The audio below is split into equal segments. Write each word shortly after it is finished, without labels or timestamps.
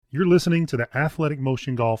You're listening to the Athletic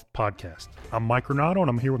Motion Golf Podcast. I'm Mike Renato, and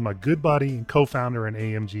I'm here with my good buddy and co-founder in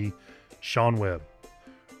AMG, Sean Webb.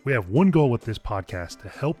 We have one goal with this podcast: to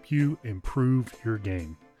help you improve your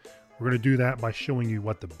game. We're going to do that by showing you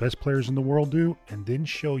what the best players in the world do, and then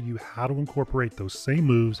show you how to incorporate those same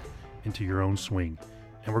moves into your own swing.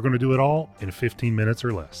 And we're going to do it all in 15 minutes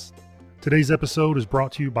or less. Today's episode is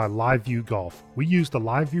brought to you by LiveView Golf. We use the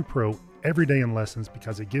LiveView Pro every day in lessons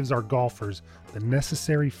because it gives our golfers the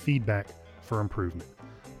necessary feedback for improvement.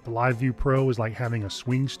 The LiveView Pro is like having a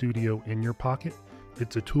swing studio in your pocket.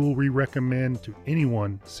 It's a tool we recommend to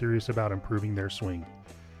anyone serious about improving their swing.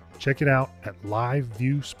 Check it out at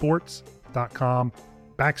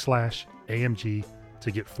liveviewsports.com/AMG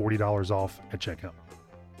to get $40 off at checkout.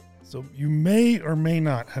 So you may or may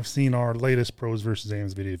not have seen our latest Pros vs.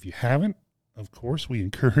 AMs video. If you haven't, of course, we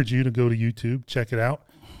encourage you to go to YouTube, check it out.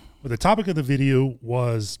 But the topic of the video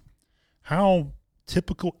was how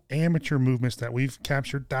typical amateur movements that we've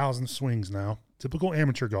captured thousands of swings now, typical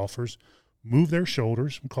amateur golfers move their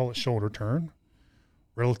shoulders, we call it shoulder turn,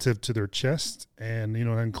 relative to their chest. And,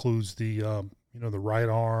 that includes the, the right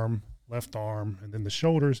arm, left arm, and then the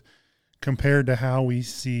shoulders, compared to how we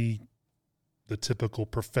see the typical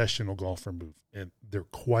professional golfer move. And they're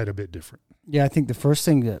quite a bit different. Yeah, I think the first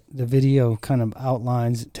thing that the video kind of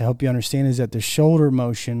outlines to help you understand is that the shoulder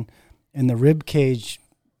motion and the rib cage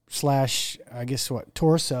 /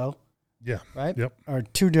 torso, right? Yep. are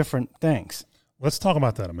two different things. Let's talk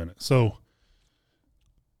about that a minute. So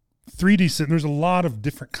 3D, there's a lot of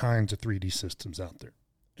different kinds of 3D systems out there.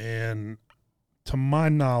 And to my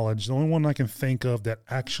knowledge, the only one I can think of that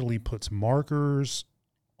actually puts markers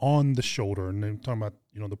on the shoulder, and I'm talking about,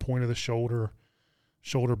 the point of the shoulder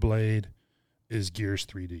blade, is Gears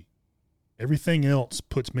 3D. Everything else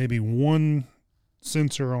puts maybe one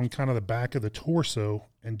sensor on kind of the back of the torso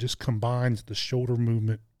and just combines the shoulder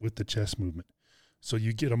movement with the chest movement. So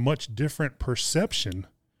you get a much different perception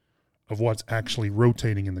of what's actually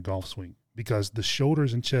rotating in the golf swing, because the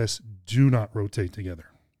shoulders and chest do not rotate together.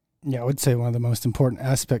 Yeah, I would say one of the most important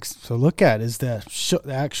aspects to look at is the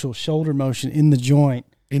actual shoulder motion in the joint,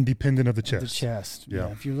 independent of the chest. The chest. Yeah.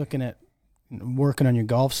 If you're looking at working on your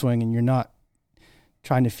golf swing and you're not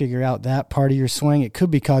trying to figure out that part of your swing, it could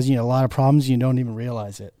be causing you a lot of problems. You don't even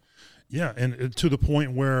realize it. Yeah, and to the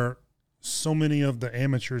point where so many of the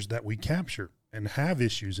amateurs that we capture and have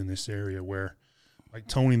issues in this area, where like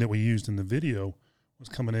Tony that we used in the video was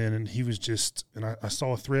coming in, and he was just, and I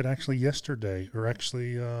saw a thread actually yesterday, or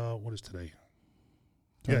actually, what is today?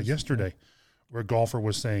 Yeah, yesterday, where a golfer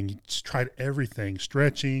was saying he just tried everything,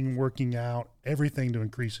 stretching, working out, everything to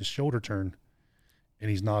increase his shoulder turn, and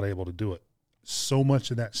he's not able to do it. So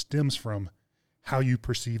much of that stems from how you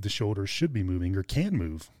perceive the shoulders should be moving or can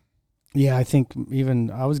move. Yeah, I think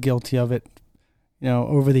even I was guilty of it,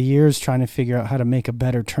 over the years, trying to figure out how to make a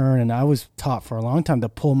better turn. And I was taught for a long time to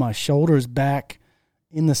pull my shoulders back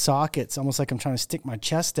in the sockets, almost like I'm trying to stick my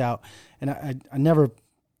chest out. And I never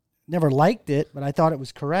liked it, but I thought it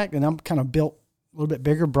was correct. And I'm kind of built a little bit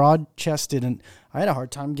bigger, broad-chested, and I had a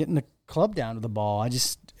hard time getting the club down to the ball.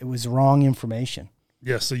 It was wrong information.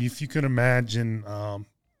 Yeah, so if you can imagine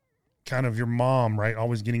kind of your mom, right,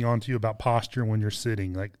 always getting on to you about posture when you're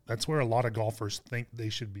sitting, like that's where a lot of golfers think they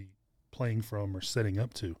should be playing from or setting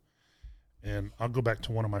up to. And I'll go back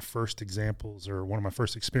to one of my first examples, or one of my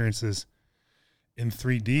first experiences in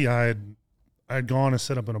 3D. I had gone and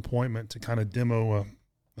set up an appointment to kind of demo a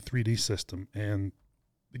 3D system, and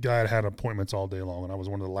the guy had appointments all day long, and I was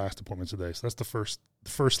one of the last appointments today. So that's the first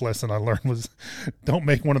lesson I learned was don't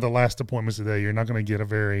make one of the last appointments today. You're not going to get a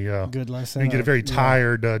very good lesson. You get a very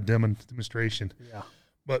tired demonstration. Yeah.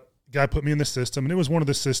 But the guy put me in the system, and it was one of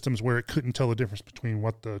the systems where it couldn't tell the difference between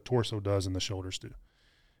what the torso does and the shoulders do.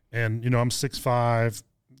 And, I'm 6'5",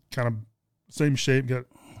 kind of same shape, got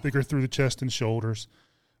thicker through the chest and shoulders.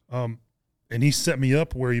 And he set me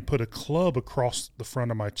up where he put a club across the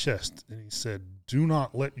front of my chest, and he said, do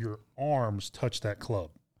not let your arms touch that club.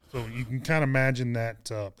 So you can kind of imagine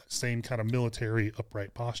that same kind of military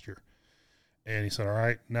upright posture. And he said, all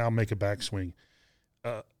right, now make a backswing.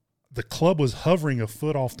 The club was hovering a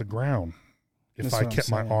foot off the ground if I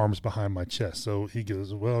kept my arms behind my chest. So he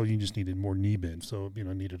goes, well, you just needed more knee bend. So,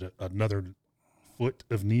 needed another foot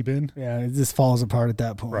of knee bend. Yeah, it just falls apart at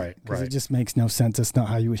that point. Right. Because it just makes no sense. That's not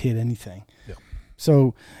how you would hit anything. Yeah.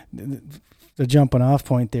 So the jumping off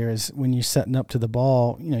point there is when you're setting up to the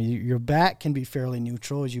ball, your back can be fairly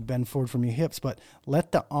neutral as you bend forward from your hips, but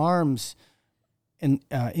let the arms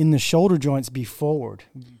in the shoulder joints be forward,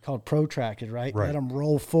 called protracted, right? Let them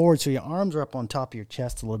roll forward so your arms are up on top of your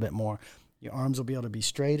chest a little bit more. Your arms will be able to be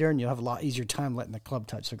straighter, and you'll have a lot easier time letting the club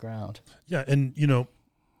touch the ground. Yeah, and,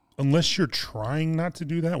 unless you're trying not to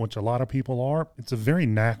do that, which a lot of people are, it's a very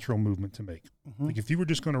natural movement to make. Mm-hmm. Like if we were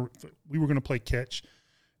going to play catch,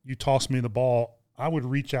 you toss me the ball, I would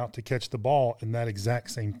reach out to catch the ball, and that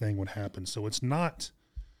exact same thing would happen. So it's not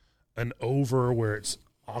an over where it's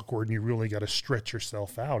awkward and you really got to stretch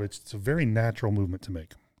yourself out. It's a very natural movement to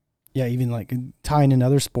make. Yeah, even like tying in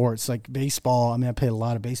other sports like baseball. I mean, I played a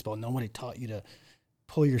lot of baseball. Nobody taught you to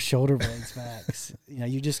pull your shoulder blades back.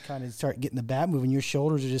 You just kind of start getting the bat moving. Your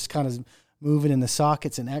shoulders are just kind of moving in the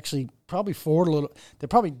sockets and actually probably forward a little. They're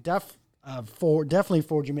probably definitely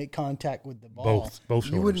forward. You make contact with the ball. Both shoulders.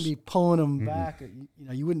 You wouldn't be pulling them back.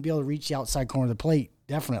 You wouldn't be able to reach the outside corner of the plate.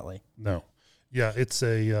 Definitely. No. Yeah, it's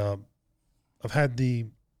I've had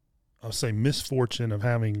I'll say misfortune of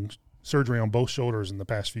having surgery on both shoulders in the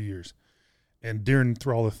past few years. And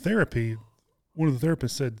through all the therapy, one of the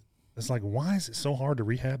therapists said, it's like, why is it so hard to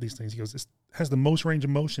rehab these things? He goes, it has the most range of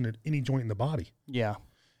motion at any joint in the body. Yeah.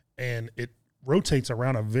 And it rotates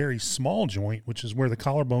around a very small joint, which is where the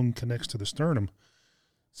collarbone connects to the sternum.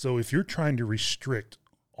 So if you're trying to restrict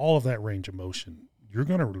all of that range of motion, you're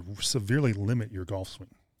going to severely limit your golf swing.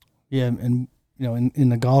 Yeah, and in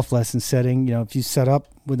the golf lesson setting, if you set up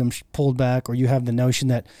with them pulled back, or you have the notion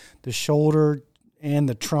that the shoulder and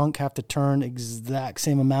the trunk have to turn exact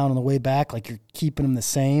same amount on the way back, like you're keeping them the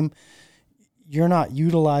same, you're not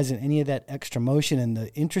utilizing any of that extra motion. And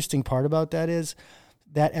the interesting part about that is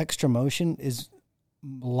that extra motion is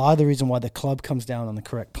a lot of the reason why the club comes down on the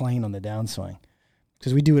correct plane on the downswing,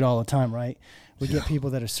 because we do it all the time, right? We get people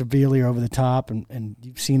that are severely over the top, and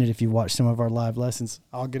you've seen it if you watch some of our live lessons.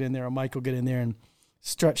 I'll get in there, or Mike will get in there and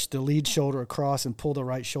stretch the lead shoulder across and pull the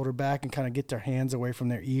right shoulder back and kind of get their hands away from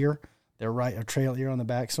their ear, their right or trail ear on the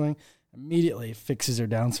backswing. Immediately it fixes their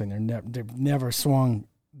downswing. They've never swung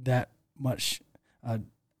that much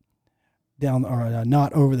down, or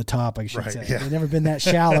not over the top, I should say. Yeah. They've never been that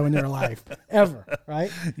shallow in their life, ever,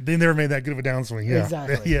 right? They never made that good of a downswing. Yeah.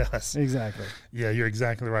 Exactly. Yes. Exactly. Yeah, you're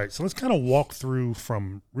exactly right. So let's kind of walk through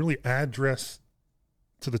from really address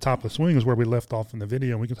to the top of the swing is where we left off in the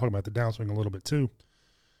video, and we can talk about the downswing a little bit too.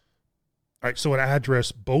 All right, so at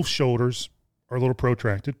address, both shoulders are a little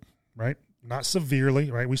protracted, right? Not severely,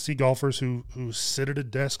 right? We see golfers who sit at a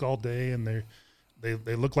desk all day and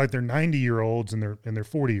they look like they're 90-year-olds and they're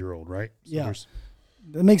 40-year-old, right? So yeah,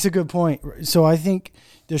 that makes a good point. So I think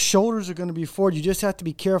the shoulders are going to be forward. You just have to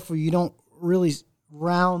be careful you don't really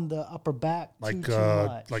round the upper back too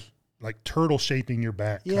much. Like turtle shaping your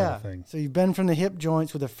back kind of thing. So you bend from the hip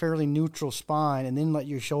joints with a fairly neutral spine and then let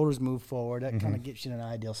your shoulders move forward. That kind of gets you in an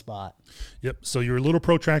ideal spot. Yep. So you're a little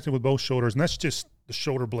protracted with both shoulders, and that's just the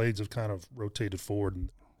shoulder blades have kind of rotated forward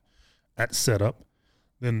and at setup.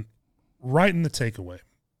 Then right in the takeaway,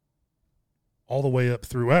 all the way up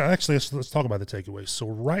through. Actually, let's talk about the takeaway. So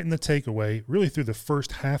right in the takeaway, really through the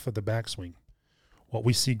first half of the backswing, what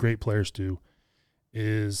we see great players do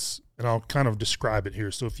is, and I'll kind of describe it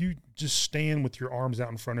here. So if you just stand with your arms out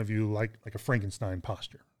in front of you like a Frankenstein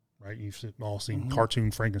posture, right? You've all seen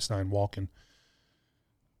cartoon Frankenstein walking.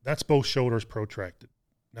 That's both shoulders protracted.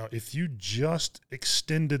 Now, if you just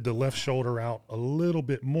extended the left shoulder out a little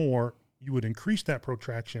bit more, you would increase that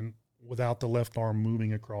protraction without the left arm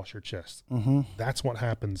moving across your chest. That's what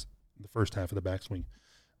happens in the first half of the backswing.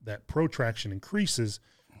 That protraction increases,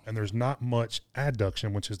 and there's not much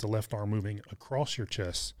adduction, which is the left arm moving across your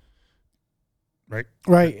chest, right?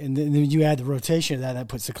 Right, and then you add the rotation to that. That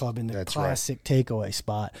puts the club in the classic takeaway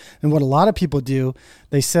spot. And what a lot of people do,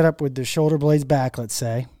 they set up with their shoulder blades back, let's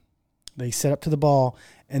say. They set up to the ball,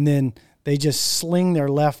 and then they just sling their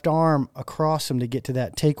left arm across them to get to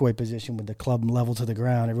that takeaway position with the club level to the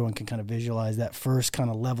ground. Everyone can kind of visualize that first kind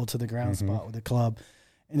of level to the ground spot with the club.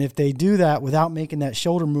 And if they do that without making that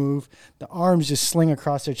shoulder move, the arms just sling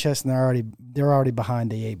across their chest, and they're already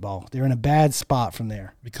behind the 8-ball. They're in a bad spot from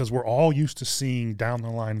there. Because we're all used to seeing down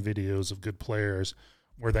the line videos of good players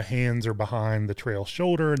where the hands are behind the trail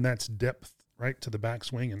shoulder, and that's depth, right, to the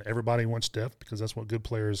backswing. And everybody wants depth because that's what good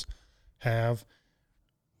players have.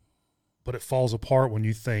 But it falls apart when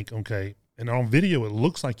you think, okay, and on video it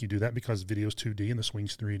looks like you do that because video's 2D and the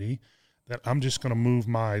swing's 3D, that I'm just going to move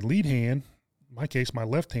my lead hand, in my case, my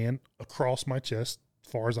left hand, across my chest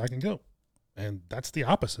as far as I can go. And that's the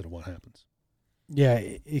opposite of what happens. Yeah,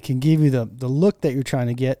 it can give you the look that you're trying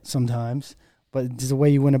to get sometimes, but the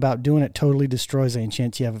way you went about doing it totally destroys any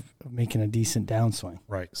chance you have of making a decent downswing.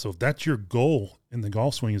 Right. So if that's your goal in the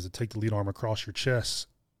golf swing is to take the lead arm across your chest,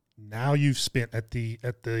 now you've spent at the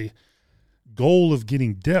goal of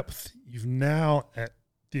getting depth, you've now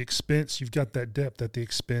you've got that depth at the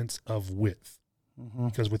expense of width.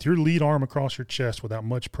 Because with your lead arm across your chest without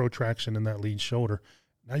much protraction in that lead shoulder,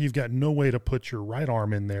 Now you've got no way to put your right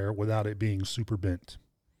arm in there without it being super bent.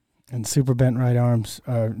 And super bent right arms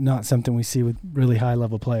are not something we see with really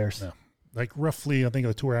high-level players. No. Like roughly, I think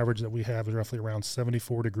the tour average that we have is roughly around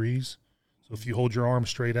 74 degrees. So if you hold your arm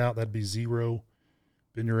straight out, that'd be 0.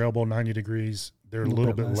 Bend your elbow 90 degrees. They're a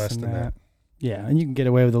little bit less than that. Yeah, and you can get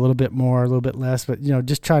away with a little bit more, a little bit less, but,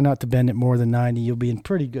 just try not to bend it more than 90. You'll be in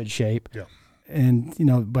pretty good shape. Yeah. And,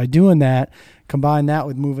 by doing that, combine that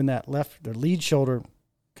with moving that the lead shoulder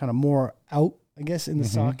kind of more out, I guess, in the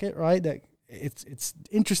socket, right? That it's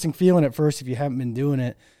interesting feeling at first if you haven't been doing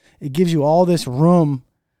it. It gives you all this room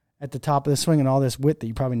at the top of the swing and all this width that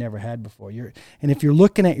you probably never had before. And if you're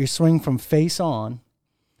looking at your swing from face on,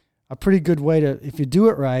 a pretty good way to, if you do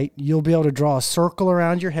it right, you'll be able to draw a circle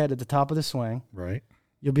around your head at the top of the swing. Right.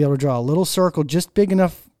 You'll be able to draw a little circle just big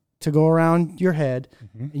enough to go around your head,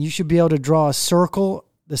 and you should be able to draw a circle,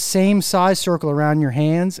 the same size circle around your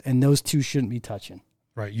hands, and those two shouldn't be touching.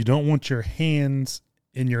 Right. You don't want your hands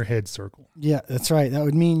in your head circle. Yeah, that's right. That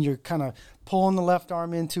would mean you're kind of pulling the left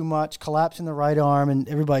arm in too much, collapsing the right arm, and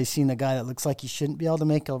everybody's seen a guy that looks like he shouldn't be able to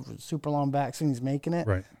make a super long backswing. He's making it.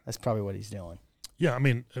 Right. That's probably what he's doing. Yeah, I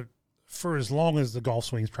mean, for as long as the golf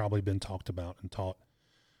swing's probably been talked about and taught,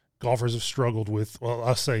 golfers have struggled with, well,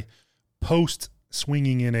 I'll say post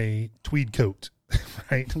swinging in a tweed coat,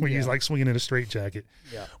 right? Where he's like swinging in a straight jacket.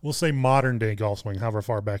 Yeah. We'll say modern day golf swing, however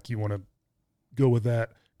far back you want to go with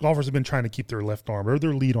that. Golfers have been trying to keep their left arm or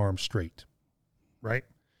their lead arm straight, right?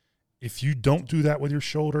 If you don't do that with your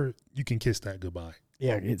shoulder, you can kiss that goodbye.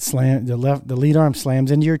 Yeah, the lead arm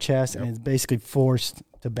slams into your chest, and it's basically forced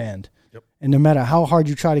to bend. Yep. And no matter how hard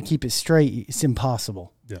you try to keep it straight, it's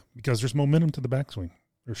impossible. Yeah, because there's momentum to the backswing.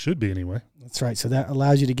 There should be anyway. That's right. So that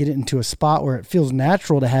allows you to get it into a spot where it feels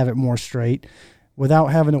natural to have it more straight without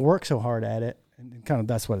having to work so hard at it. And kind of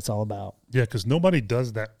that's what it's all about. Yeah, because nobody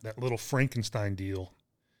does that little Frankenstein deal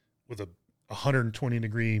with a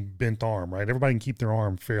 120-degree bent arm, right? Everybody can keep their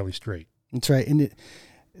arm fairly straight. That's right. And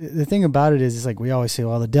the thing about it is, it's like we always say,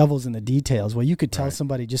 well, the devil's in the details. Well, you could tell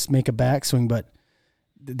somebody just make a backswing, but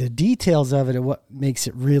the details of it are what makes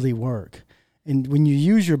it really work. And when you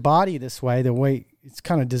use your body this way, the way it's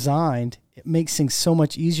kind of designed, it makes things so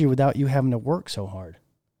much easier without you having to work so hard.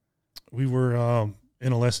 We were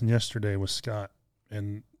in a lesson yesterday with Scott,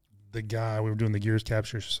 and the guy, we were doing the gears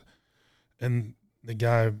captures, and the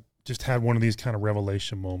guy just had one of these kind of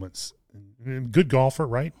revelation moments. Good golfer,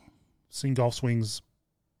 right? Seen golf swings,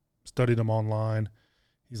 studied them online.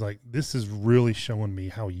 He's like, this is really showing me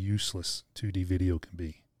how useless 2D video can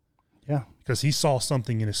be. Yeah. Because he saw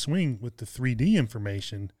something in his swing with the 3D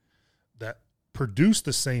information that produced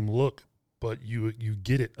the same look, but you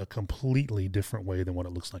get it a completely different way than what it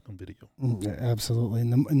looks like on video. Absolutely.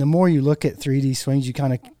 And the more you look at 3D swings, you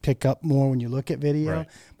kind of pick up more when you look at video. Right.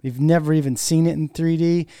 If you've never even seen it in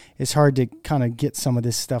 3D, it's hard to kind of get some of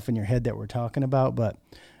this stuff in your head that we're talking about, but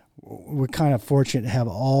we're kind of fortunate to have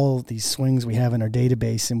all these swings we have in our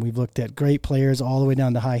database, and we've looked at great players all the way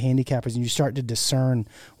down to high handicappers, and you start to discern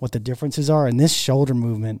what the differences are, and this shoulder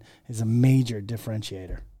movement is a major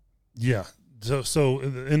differentiator. Yeah. So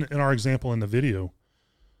in our example in the video,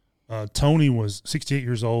 Tony was 68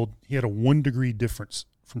 years old. He had a 1 degree difference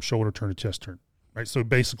from shoulder turn to chest turn, right? So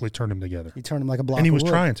basically turned them together. He turned him like a block and he of was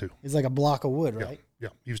wood. trying to. He's like a block of wood, right? Yeah.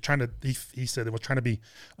 He was trying to, he said it was trying to be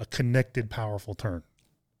a connected, powerful turn.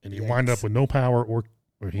 And he wound up with no power, or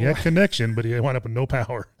he had connection, but he wound up with no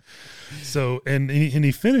power. So, and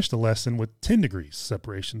he finished the lesson with 10 degrees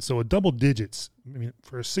separation. So a double digits, I mean,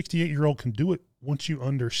 for a 68-year-old can do it once you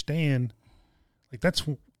understand. Like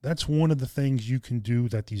that's one of the things you can do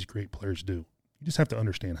that these great players do. You just have to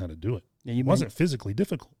understand how to do it. Yeah, it wasn't physically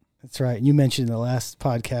difficult. That's right. You mentioned in the last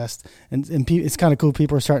podcast, and it's kind of cool.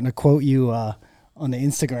 People are starting to quote you on the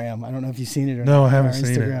Instagram. I don't know if you've seen it or not. No, I haven't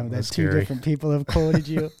seen Instagram. it. That's two different people have quoted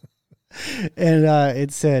you. And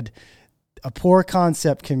it said, a poor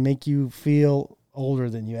concept can make you feel older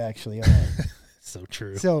than you actually are. So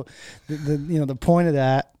true. So the point of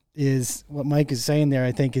that is what Mike is saying there,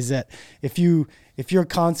 I think, is that if your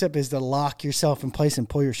concept is to lock yourself in place and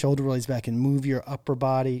pull your shoulder blades back and move your upper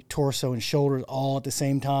body, torso, and shoulders all at the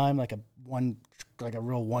same time, like a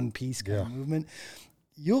real one piece kind of movement,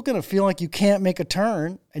 you're going to feel like you can't make a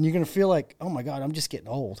turn, and you're going to feel like, oh my God, I'm just getting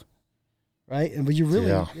old. Right. But you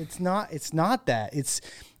really, it's not that. It's,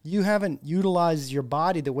 you haven't utilized your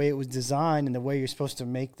body the way it was designed and the way you're supposed to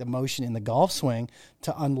make the motion in the golf swing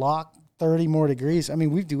to unlock 30 more degrees. I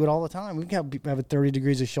mean, we do it all the time. We have a 30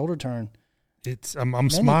 degrees of shoulder turn. I'm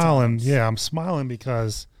smiling. Times. Yeah, I'm smiling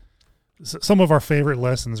because some of our favorite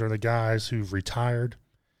lessons are the guys who've retired,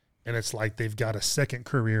 and it's like they've got a second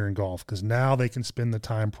career in golf because now they can spend the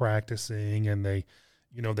time practicing, and they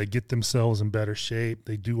they get themselves in better shape.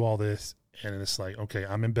 They do all this, and it's like, okay,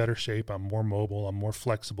 I'm in better shape. I'm more mobile. I'm more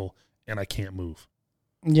flexible, and I can't move.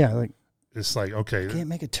 Yeah, like it's like, okay, I can't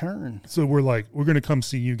make a turn. So we're going to come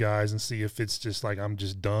see you guys and see if it's just like I'm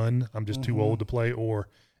just done. I'm just too old to play, or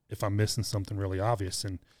if I'm missing something really obvious.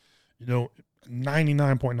 And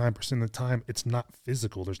 99.9% of the time, it's not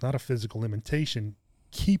physical. There's not a physical limitation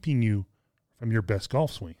keeping you from your best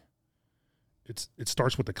golf swing. It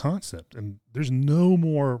starts with the concept, and there's no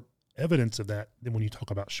more evidence of that than when you talk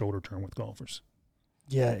about shoulder turn with golfers.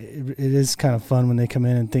 Yeah, it is kind of fun when they come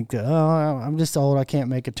in and think that, I'm just old, I can't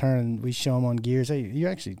make a turn. And we show them on gears, hey, you're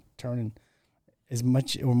actually turning as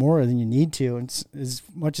much or more than you need to, and as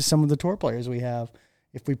much as some of the tour players we have,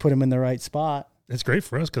 if we put them in the right spot. It's great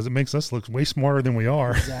for us because it makes us look way smarter than we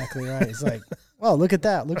are. Exactly right. It's like, well, look at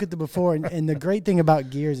that. Look at the before. And the great thing about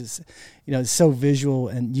gears is, it's so visual,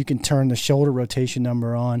 and you can turn the shoulder rotation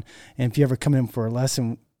number on. And if you ever come in for a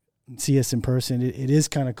lesson and see us in person, it is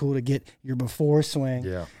kind of cool to get your before swing.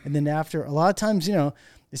 Yeah. And then after, a lot of times,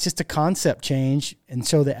 it's just a concept change. And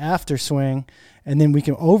so the after swing, and then we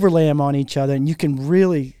can overlay them on each other, and you can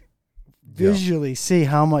really visually see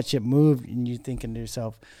how much it moved. And you're thinking to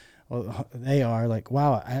yourself, well, they are like,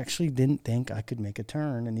 wow, I actually didn't think I could make a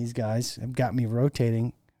turn, and these guys have got me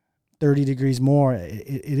rotating 30 degrees more.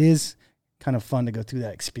 It is kind of fun to go through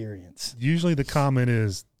that experience. Usually the comment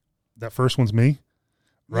is, that first one's me,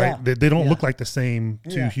 right? Yeah. They don't look like the same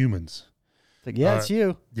two humans. Like, it's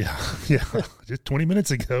you. Yeah, just 20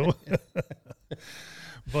 minutes ago.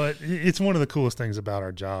 But it's one of the coolest things about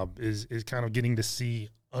our job is kind of getting to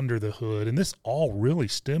see under the hood, and this all really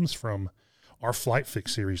stems from our Flight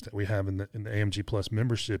Fix series that we have in the AMG Plus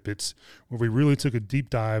membership. It's where we really took a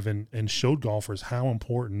deep dive and showed golfers how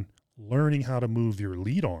important learning how to move your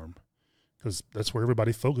lead arm, because that's where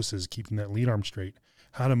everybody focuses, keeping that lead arm straight,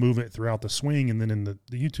 how to move it throughout the swing. And then in the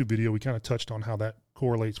YouTube video, we kind of touched on how that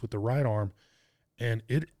correlates with the right arm. And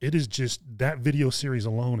it is just, that video series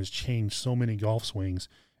alone has changed so many golf swings.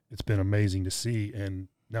 It's been amazing to see. And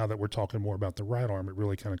now that we're talking more about the right arm, it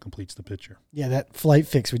really kind of completes the picture. Yeah, that Flight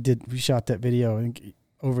Fix, we shot that video I think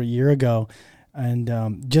over a year ago.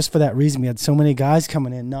 And just for that reason, we had so many guys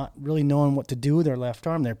coming in not really knowing what to do with their left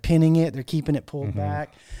arm. They're pinning it, they're keeping it pulled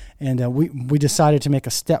back. And we decided to make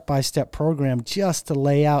a step-by-step program just to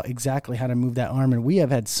lay out exactly how to move that arm. And we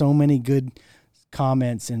have had so many good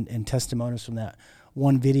comments and testimonials from that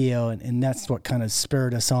one video. And that's what kind of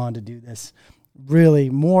spurred us on to do this really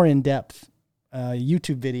more in-depth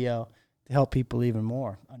YouTube video to help people even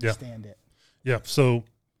more understand it. Yeah. So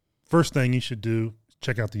first thing you should do,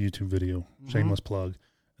 check out the YouTube video, shameless plug.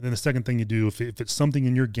 And then the second thing you do, if it's something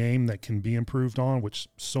in your game that can be improved on, which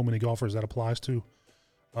so many golfers that applies to,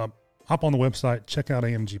 hop on the website, check out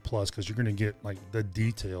AMG Plus, because you're going to get like the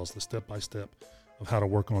details, the step-by-step of how to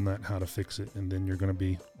work on that and how to fix it. And then you're going to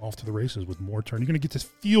be off to the races with more turn. You're going to get to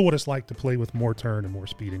feel what it's like to play with more turn and more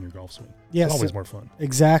speed in your golf swing. Yes, it's always more fun.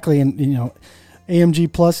 Exactly. And,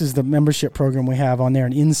 AMG Plus is the membership program we have on there.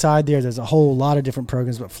 And inside there's a whole lot of different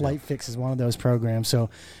programs, but Flight Fix is one of those programs. So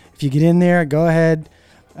if you get in there, go ahead,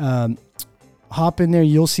 hop in there.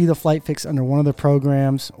 You'll see the Flight Fix under one of the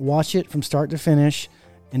programs. Watch it from start to finish.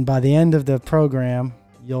 And by the end of the program,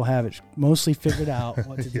 you'll have it mostly figured out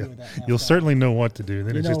what to do with that. You'll certainly know what to do.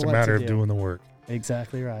 Then it's just a matter of doing the work.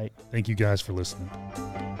 Exactly right. Thank you guys for listening.